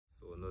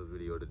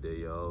video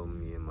today, y'all.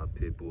 Me and my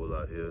Pitbull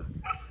out here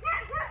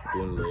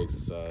doing a little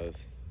exercise.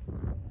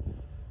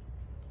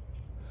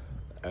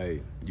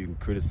 Hey, you can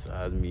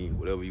criticize me,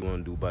 whatever you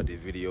want to do about this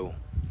video,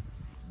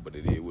 but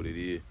it is what it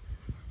is.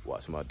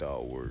 Watch my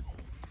dog work.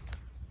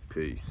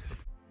 Peace.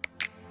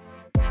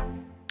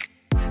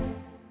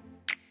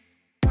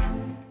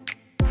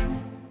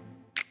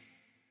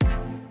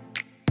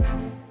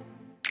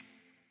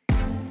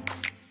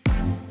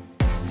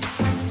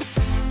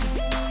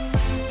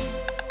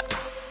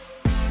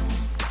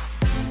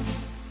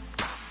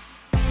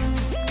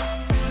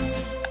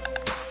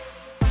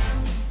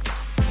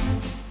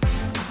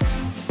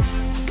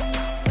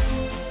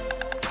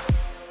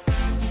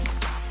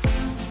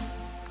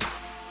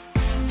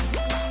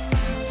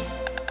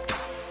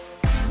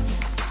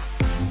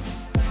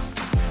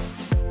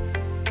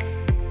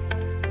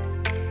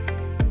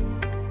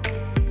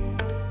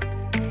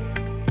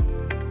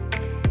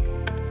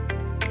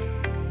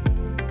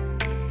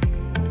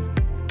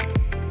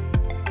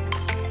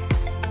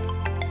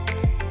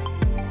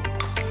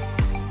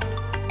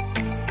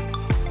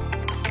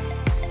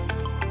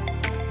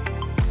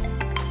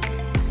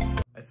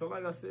 So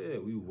like I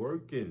said, we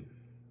working.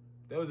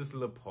 That was just a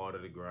little part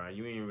of the grind.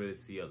 You ain't really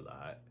see a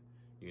lot,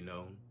 you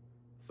know?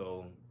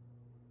 So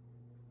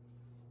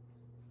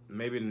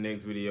maybe in the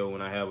next video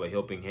when I have a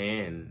helping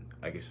hand,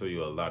 I can show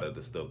you a lot of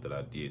the stuff that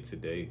I did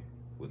today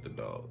with the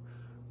dog.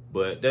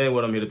 But that ain't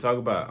what I'm here to talk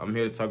about. I'm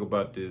here to talk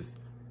about this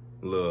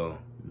little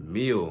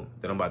meal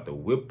that I'm about to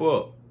whip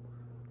up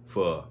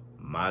for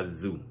my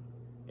zoo.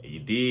 And you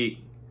dig?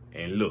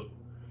 And look,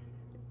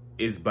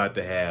 it's about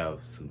to have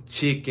some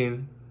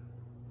chicken.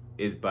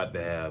 It's about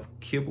to have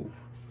kibble.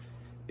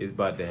 It's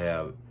about to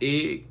have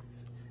eggs.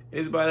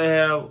 It's about to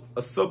have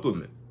a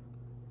supplement.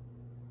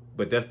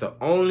 But that's the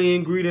only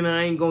ingredient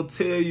I ain't gonna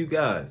tell you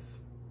guys.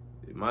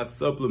 It's my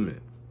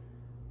supplement.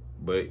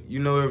 But you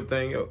know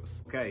everything else.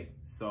 Okay,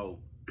 so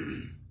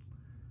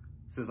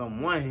since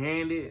I'm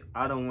one-handed,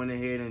 I done went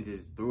ahead and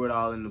just threw it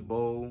all in the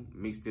bowl,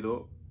 mixed it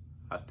up.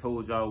 I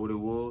told y'all what it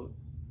was.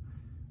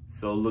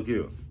 So look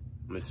here.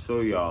 I'm gonna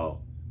show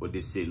y'all what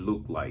this shit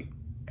look like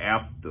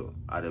after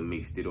I done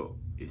mixed it up.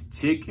 It's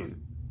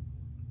chicken,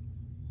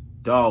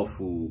 dog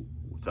food,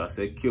 which I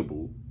said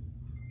kibble,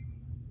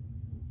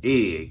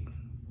 egg,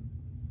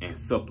 and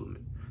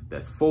supplement.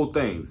 That's four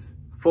things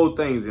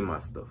in my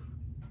stuff,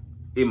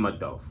 in my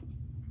dog food.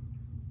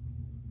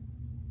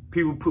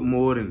 People put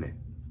more than that.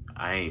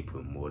 I ain't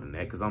putting more than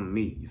that because I'm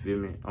me, you feel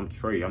me? I'm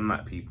Trey, I'm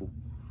not people.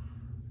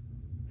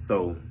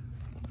 So,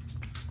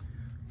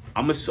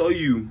 I'm gonna show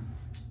you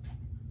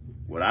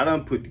what I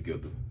done put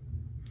together.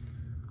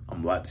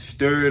 I'm about to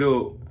stir it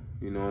up,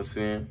 you know what I'm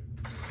saying?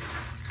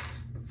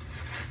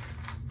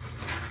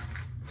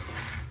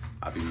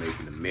 I be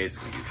making a mess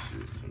with this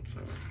shit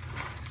sometimes.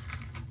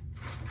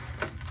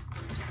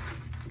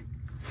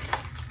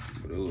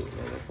 But look,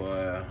 if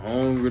I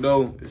hungry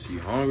though, if she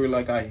hungry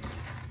like I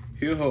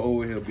hear her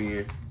over here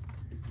being,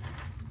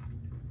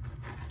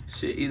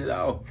 shit, eat it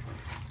all.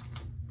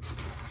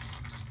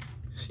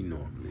 She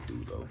normally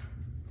do though.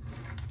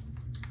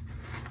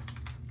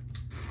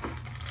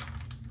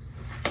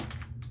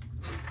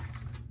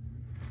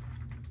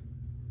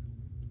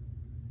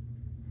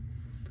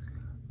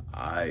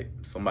 Alright,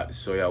 so I'm about to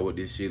show y'all what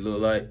this shit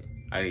look like.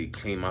 I need to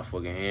clean my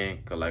fucking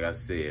hand, cause like I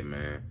said,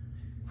 man,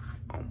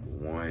 I'm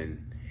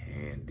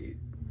one-handed.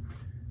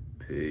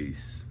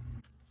 Peace.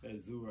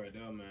 That's Zoo right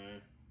there,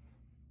 man.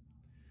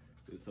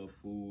 It's her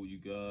food, you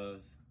guys.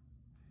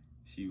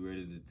 She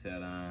ready to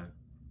tell on.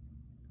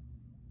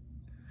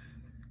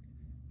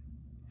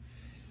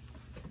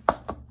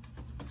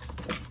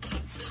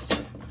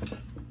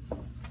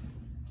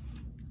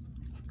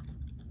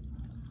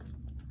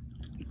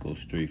 Go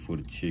straight for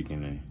the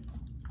chicken, eh?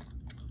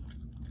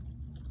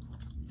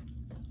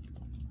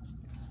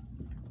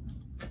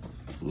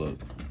 Look,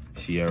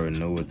 she already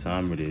know what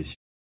time it is.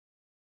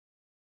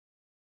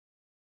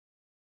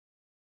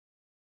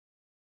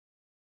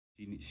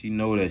 She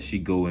know that she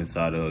go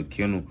inside of her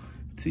kennel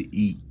to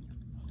eat.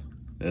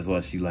 That's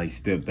why she like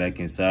step back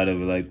inside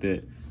of it like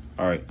that.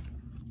 All right,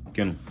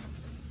 kennel,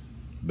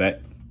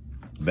 back,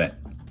 back,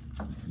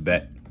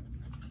 back.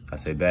 I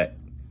say back.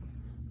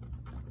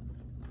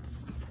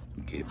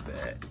 Get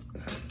back.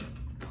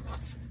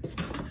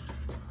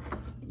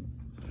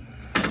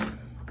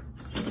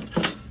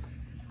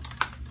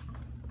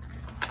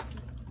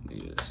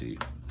 Yeah, see,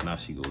 now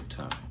she go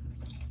time.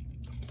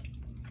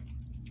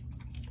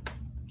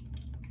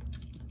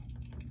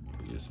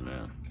 Yes,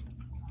 ma'am.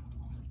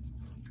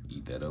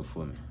 Eat that up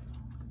for me.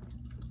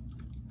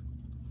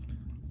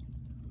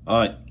 All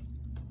right,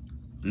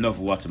 enough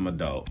of watching my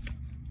dog.